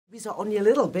We saw only a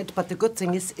little bit, but the good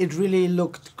thing is it really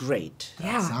looked great.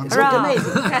 Yeah, sounds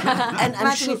amazing. And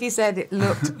imagine if you said it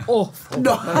looked awful.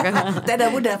 No, then I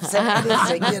would have said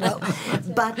anything, you know.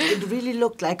 But it really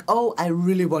looked like, oh, I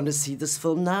really want to see this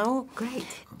film now. Great.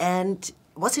 And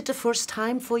was it the first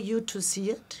time for you to see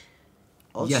it?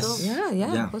 Also? Yes.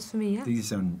 Yeah, it was for me, yeah.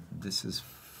 This is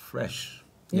fresh.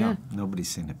 Yeah. Nobody's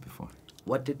seen it before.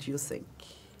 What did you think?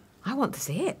 I want to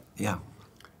see it. Yeah.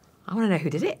 I want to know who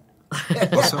did it.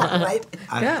 Also, Right?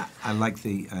 I like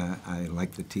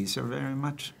the teaser very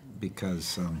much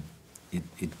because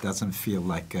it doesn't feel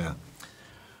like a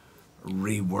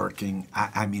reworking.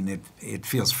 I mean, it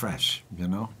feels fresh, you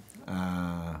know.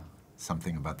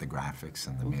 Something about the graphics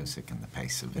and the music and the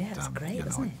pace of it. Yeah, it's great, you know,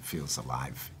 isn't it? feels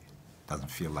alive. Doesn't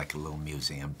feel like a little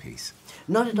museum piece.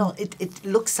 Not at all. It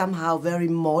looks somehow very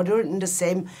modern in the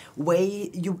same way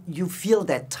you feel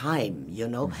that time, you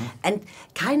know. And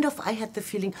kind of I had the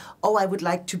feeling, oh, I would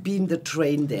like to be in the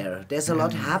train there. There's a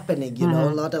lot happening, you know,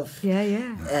 a lot of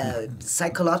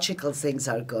psychological things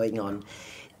are going on.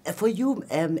 For you,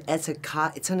 as a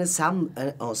it's an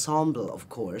ensemble, of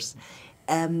course.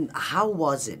 How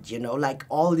was it, you know, like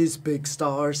all these big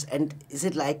stars, and is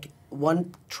it like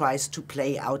one tries to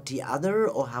play out the other,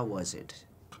 or how was it?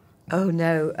 Oh,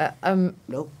 no.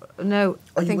 No? No.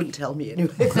 Oh, you wouldn't tell me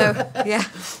anyway. No, yeah.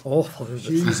 Oh,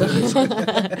 Jesus.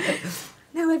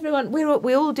 No, everyone,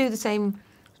 we all do the same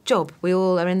job. We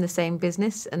all are in the same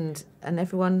business, and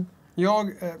everyone is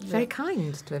very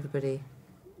kind to everybody.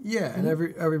 Yeah, and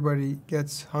everybody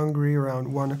gets hungry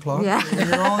around 1 o'clock. Yeah. And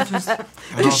you're all just...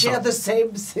 You share the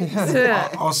same things.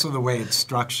 Also, the way it's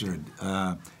structured,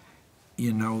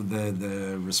 you know,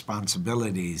 the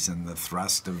responsibilities and the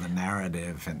thrust of the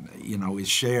narrative, and you know, is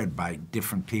shared by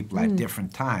different people at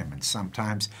different time. And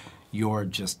sometimes you're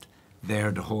just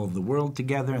there to hold the world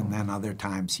together, and then other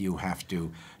times you have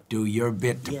to do your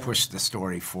bit to push the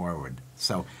story forward.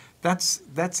 So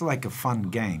that's like a fun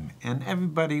game, and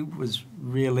everybody was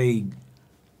really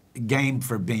game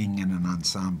for being in an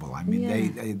ensemble. I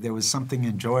mean, there was something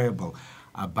enjoyable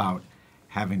about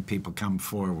having people come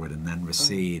forward and then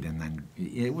recede, and then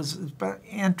it was about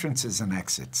entrances and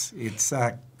exits. It's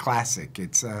classic.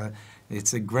 It's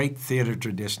a great theater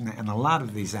tradition, and a lot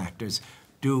of these actors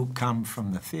do come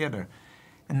from the theater,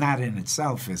 and that in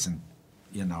itself isn't,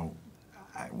 you know,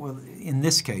 well, in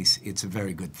this case, it's a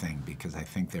very good thing because I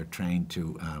think they're trained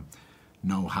to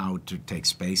know how to take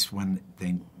space when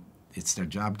it's their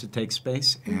job to take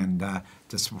space, and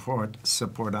to support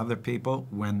other people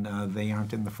when they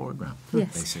aren't in the foreground.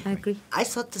 Yes, basically. I agree. I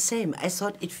thought the same. I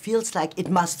thought it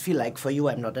must feel like, for you,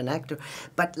 I'm not an actor,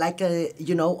 but like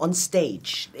you know, on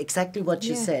stage, exactly what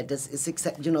you said. Is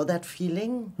you know, that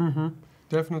feeling? Mm-hmm.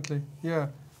 Definitely, yeah.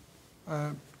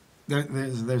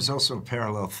 There's also a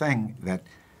parallel thing that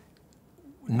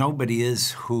nobody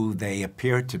is who they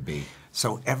appear to be.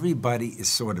 So everybody is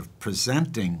sort of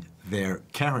presenting their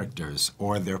characters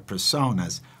or their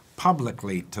personas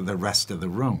publicly to the rest of the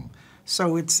room.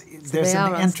 So there's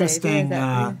an interesting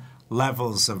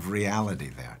levels of reality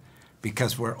there,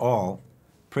 because we're all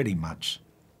pretty much,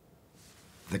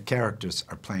 the characters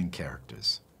are playing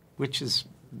characters, which is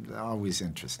always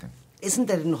interesting. Isn't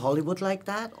that in Hollywood like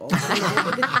that? Also?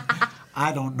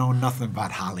 I don't know nothing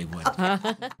about Hollywood.